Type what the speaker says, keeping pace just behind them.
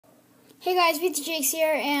Hey guys, Pizza Jakes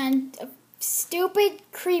here, and a stupid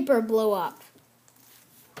creeper blew up.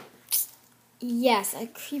 Yes, a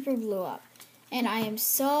creeper blew up. And I am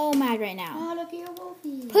so mad right now. Oh, look at your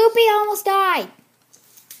wolfies. Poopy almost died.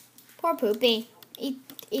 Poor Poopy.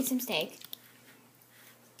 Eat some steak.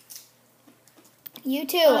 You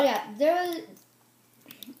too. Oh yeah,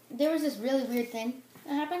 there was this really weird thing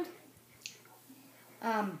that happened.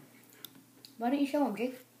 Why don't you show them,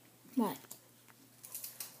 Jake? What?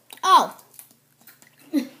 Oh.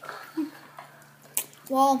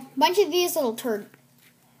 Well, a bunch of these little turd.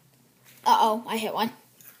 Uh-oh, I hit one.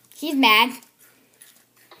 He's mad.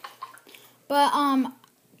 But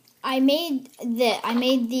I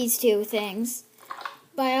made these two things.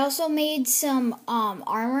 But I also made some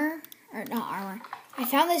armor, or not armor. I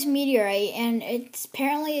found this meteorite, and it's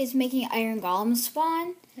apparently is making iron golems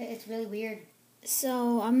spawn. It's really weird.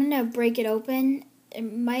 So I'm gonna break it open. It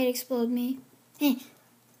might explode me.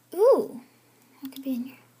 Ooh, what could be in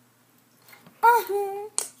here?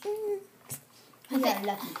 You got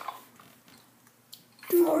lucky.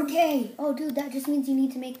 4K. Oh, dude, that just means you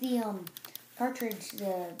need to make the cartridge.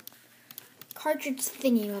 The Cartridge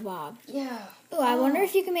thingy-mabob. yeah. Ooh, I wonder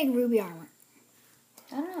if you can make ruby armor.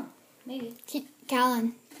 I don't know. Maybe.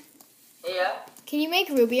 Callan. Yeah. Can you make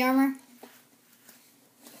ruby armor?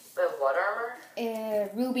 The what armor?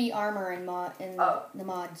 Ruby armor in the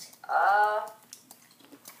mods.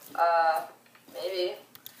 Maybe.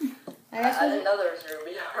 I guess I didn't know there was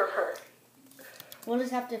ruby armor. we'll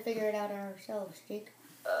just have to figure it out ourselves, Jake.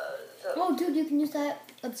 So Oh, dude, you can use that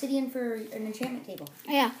obsidian for an enchantment table.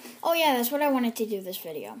 Yeah. Oh, yeah, that's what I wanted to do this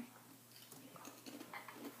video.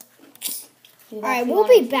 Alright, we'll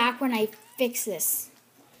be back when I fix this.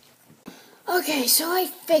 Okay, so I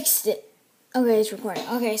fixed it. Okay, it's recording.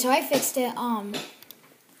 Okay, so I fixed it.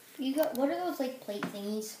 You got what are those like plate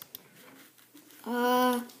thingies?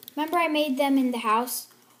 Remember I made them in the house?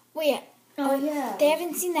 Wait, Oh yeah. they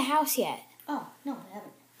haven't seen the house yet. Oh no, I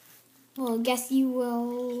haven't. Well, I guess you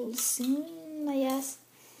will soon, I guess.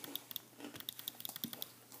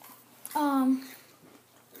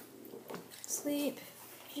 Sleep.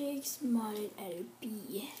 Jake's modded at a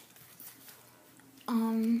B.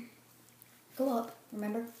 Go up.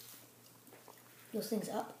 Remember, those things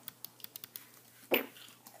up.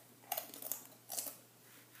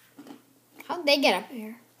 How'd they get up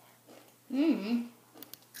here? Mm-hmm.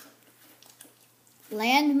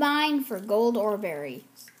 Landmine for gold or berries.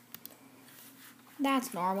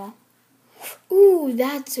 That's normal. Ooh,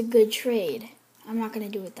 that's a good trade. I'm not going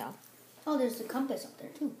to do it, though. Oh, there's a compass up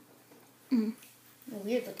there, too. Mm. A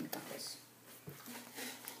weird-looking compass.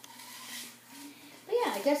 But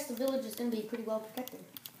yeah, I guess the village is going to be pretty well protected.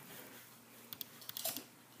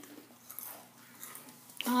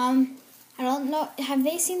 I don't know. Have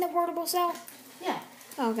they seen the portable cell? Yeah.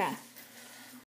 Okay.